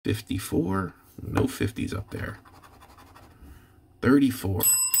54. No 50s up there. 34.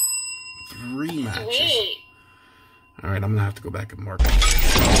 3 matches. Sweet. All right, I'm going to have to go back and mark.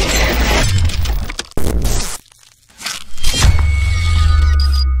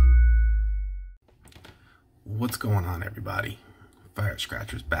 What's going on, everybody? Fire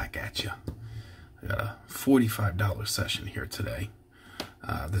Scratcher's back at you. I got a $45 session here today.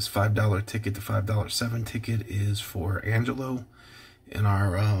 This $5 ticket, the $5.07 ticket, is for Angelo in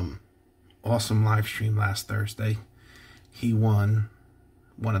our awesome live stream last Thursday. He won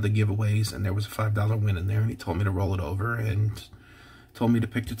one of the giveaways, and there was a $5 win in there, and he told me to roll it over and told me to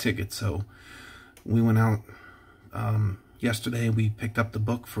pick the ticket. So we went out yesterday. We picked up the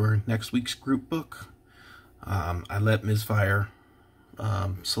book for next week's group book. I let Ms. Fire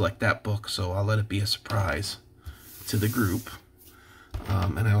select that book, so I'll let it be a surprise to the group.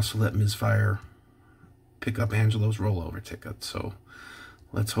 And I also let Ms. Fire pick up Angelo's rollover ticket. So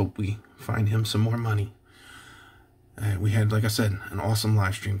let's hope we find him some more money. We had, like I said, an awesome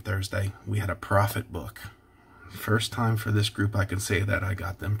live stream Thursday. We had a profit book. First time for this group I can say that I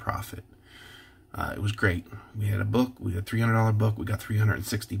got them profit. It was great. We had a book. We had a $300 book. We got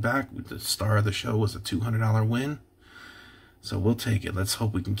 $360 back. The star of the show was a $200 win. So we'll take it. Let's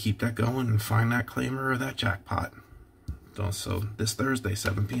hope we can keep that going and find that claimer or that jackpot. So this Thursday,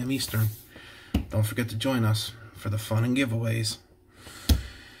 7 p.m. Eastern. Don't forget to join us for the fun and giveaways.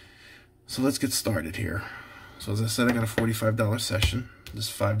 So let's get started here. So as I said, I got a $45 session. This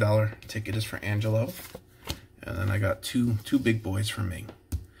 $5 ticket is for Angelo. And then I got two big boys for me.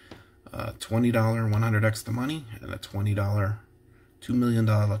 $20 100x the money and a $20 $2 million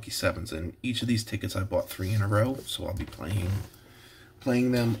lucky sevens. And each of these tickets I bought 3 in a row, so I'll be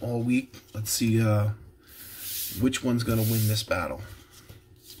playing them all week. Let's see which one's gonna win this battle.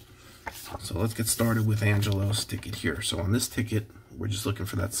 So let's get started with Angelo's ticket here. So on this ticket, we're just looking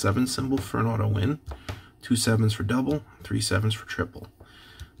for that 7 symbol for an auto win, 2 7s for double, 3 7s for triple.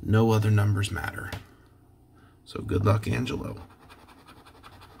 No other numbers matter. So good luck, Angelo.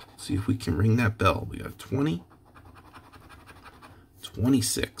 See if we can ring that bell. We got 20,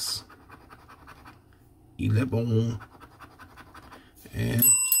 26, 11, and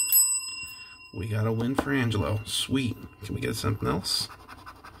we got a win for Angelo. Sweet. Can we get something else?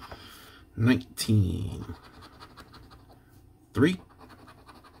 19, 3,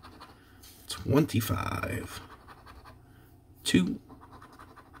 25, 2,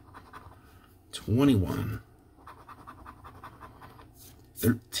 21,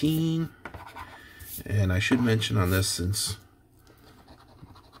 13, and I should mention on this, since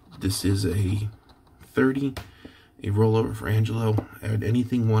this is a 30, a rollover for Angelo, and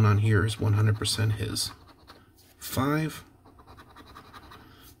anything won on here is 100% his. 5,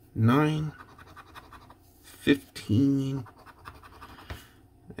 9, 15,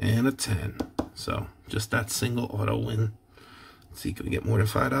 and a 10. So just that single auto win. Let's see, can we get more than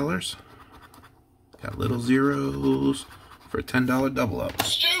 $5? Got little zeros for a $10 double up.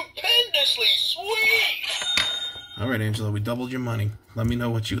 Stupendously sweet! Alright, Angelo, we doubled your money. Let me know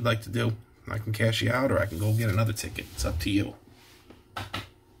what you would like to do. I can cash you out, or I can go get another ticket. It's up to you.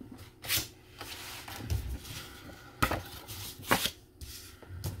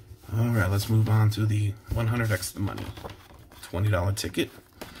 Alright, let's move on to the 100x the money. $20 ticket.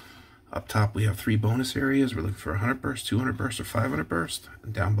 Up top, we have 3 bonus areas. We're looking for 100 burst, 200 burst, or 500 burst.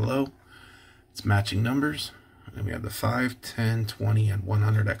 And down below, it's matching numbers. And we have the 5, 10, 20, and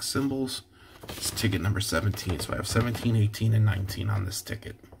 100x symbols. It's ticket number 17. So I have 17, 18, and 19 on this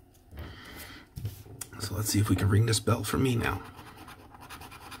ticket. So let's see if we can ring this bell for me now.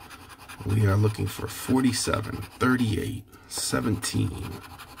 We are looking for 47, 38, 17,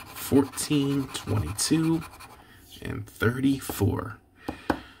 14, 22, and 34.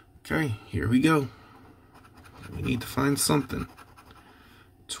 Okay, here we go. We need to find something.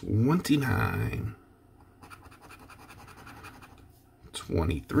 29.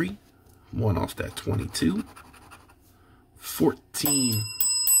 23, 1 off that 22, 14,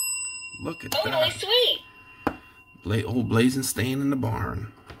 look at that, Sweet. old blazing staying in the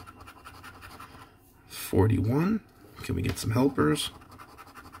barn. 41, can we get some helpers?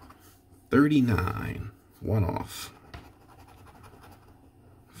 39, 1 off.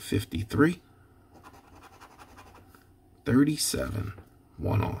 53, 37,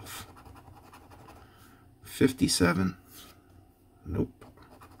 1 off. 57, nope.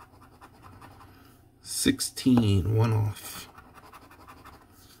 16, 1 off.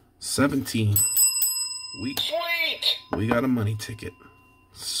 17. We got a money ticket.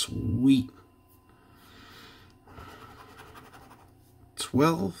 Sweet.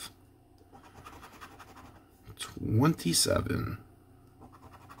 12, 27,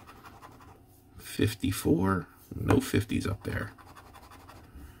 54. No 50s up there.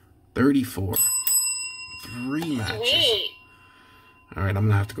 34. 3 matches. Sweet. All right, I'm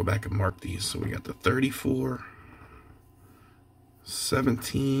gonna have to go back and mark these. So we got the 34,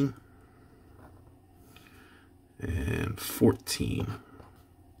 17, and 14.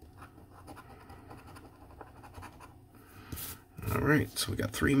 All right, so we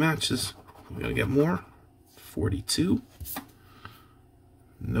got 3 matches. We're gonna get more. 42.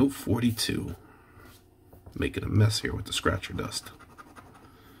 No 42. Making a mess here with the scratcher dust.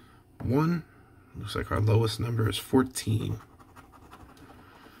 1. Looks like our lowest number is 14.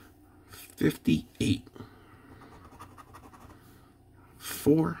 58.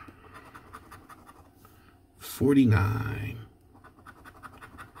 4. 49.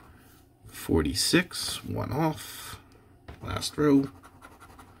 46. 1 off. Last row.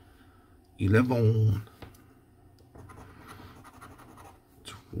 11.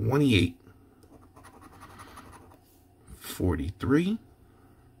 28. 43.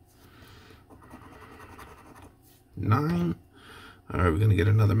 9. All right, we're going to get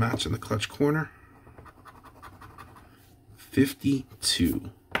another match in the clutch corner. 52.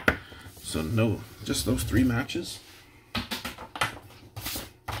 So no, just those 3 matches.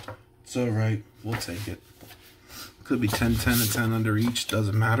 It's all right. We'll take it. Could be 10, 10, and 10 under each.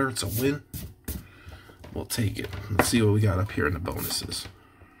 Doesn't matter. It's a win. We'll take it. Let's see what we got up here in the bonuses.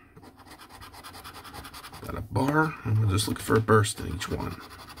 Got a bar. And we're just looking for a burst in each one.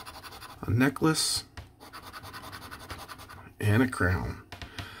 A necklace. And a crown.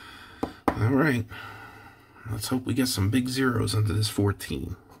 All right. Let's hope we get some big zeros under this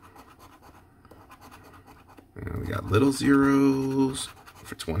 14. And we got little zeros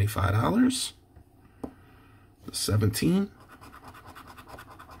for $25. The 17.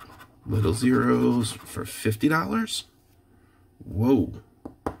 Little zeros for $50. Whoa.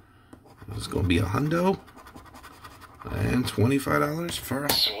 This is going to be a hundo. And $25 for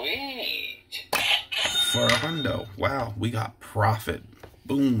a... Sweet. For a hundo. Wow, we got profit.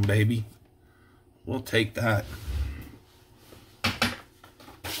 Boom, baby. We'll take that.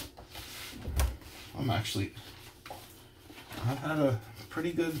 I've had a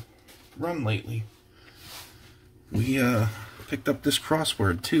pretty good run lately. We picked up this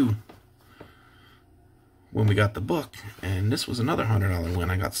crossword too when we got the book, and this was another $100 win.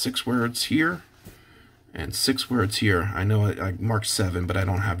 I got 6 words here and 6 words here. I know I marked 7, but I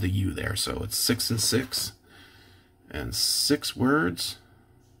don't have the U there, so it's 6 and 6, and 6 words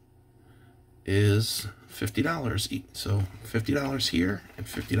is $50 each. So $50 here and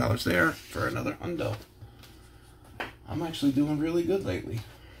 $50 there for another hundo. I'm actually doing really good lately.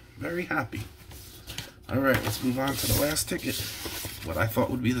 Very happy. All right, let's move on to the last ticket. What I thought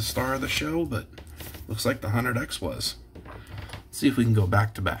would be the star of the show, but looks like the 100X was. Let's see if we can go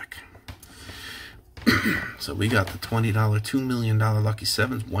back to back. So we got the $20 $2 million Lucky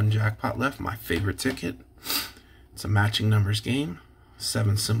Sevens, 1 jackpot left. My favorite ticket. It's a matching numbers game.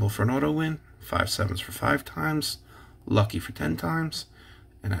 7 symbol for an auto win. 5 sevens for 5 times. Lucky for 10 times.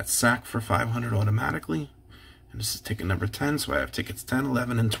 And that's sack for 500 automatically. And this is ticket number 10, so I have tickets 10,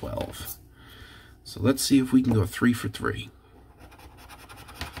 11, and 12. So let's see if we can go 3 for 3.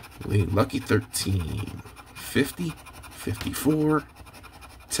 Lucky 13, 50, 54,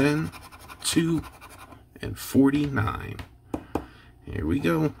 10, 2, and 49. Here we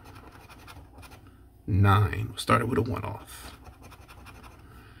go. 9. Started with a 1 off.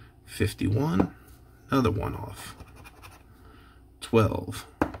 51, another 1 off. 12,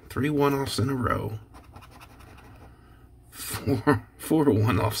 3 1-offs in a row. 4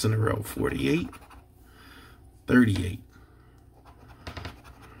 1-offs in a row. 48, 38,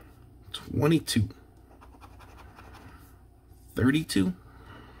 22, 32,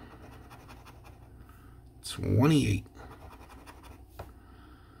 28,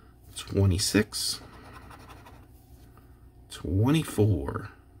 26, 24.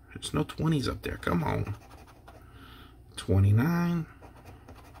 There's no 20s up there. Come on. 29.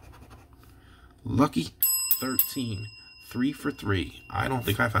 Lucky 13. 3 for 3. I don't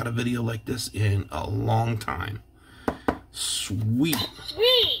think I've had a video like this in a long time. Sweet.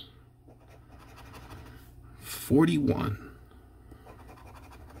 Sweet. 41.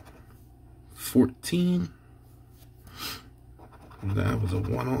 14. That was a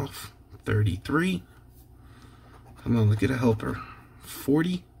 1-off. 33. Come on, let's get a helper.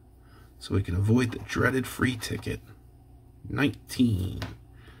 40. So we can avoid the dreaded free ticket. 19.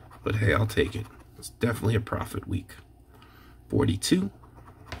 But hey, I'll take it. It's definitely a profit week. 42.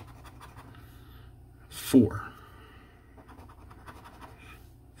 4.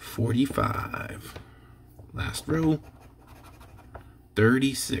 45. Last row.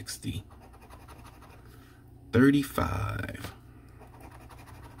 30, 60. 35,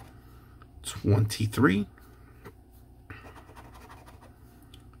 23,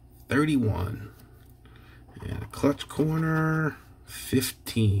 31, and a clutch corner,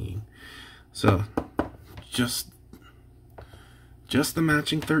 15. So just the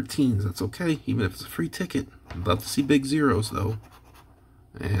matching 13s. That's okay, even if it's a free ticket. I'd love to see big zeros though.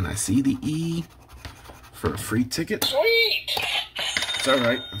 And I see the E for a free ticket. Sweet! It's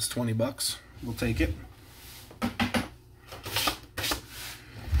alright, it's 20 bucks. We'll take it.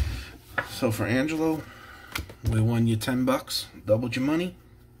 So for Angelo, we won you 10 bucks, doubled your money.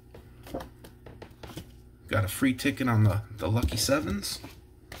 Got a free ticket on the Lucky Sevens.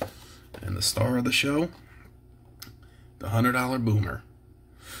 And the star of the show, the $100 Boomer.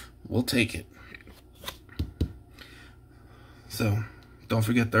 We'll take it. So, don't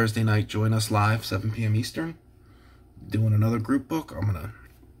forget Thursday night, join us live, 7 p.m. Eastern. Doing another group book. I'm going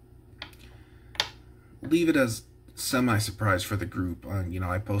to leave it as semi-surprise for the group.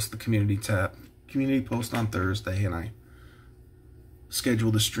 I post the community post on Thursday, and I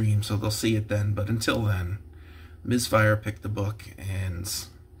schedule the stream, so they'll see it then. But until then, Ms. Fire picked the book, and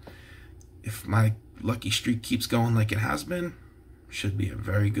if my lucky streak keeps going like it has been, should be a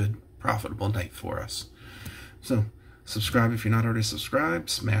very good, profitable night for us. So, subscribe if you're not already subscribed,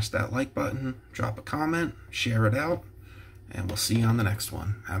 smash that like button, drop a comment, share it out, and we'll see you on the next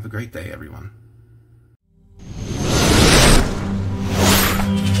one. Have a great day, everyone.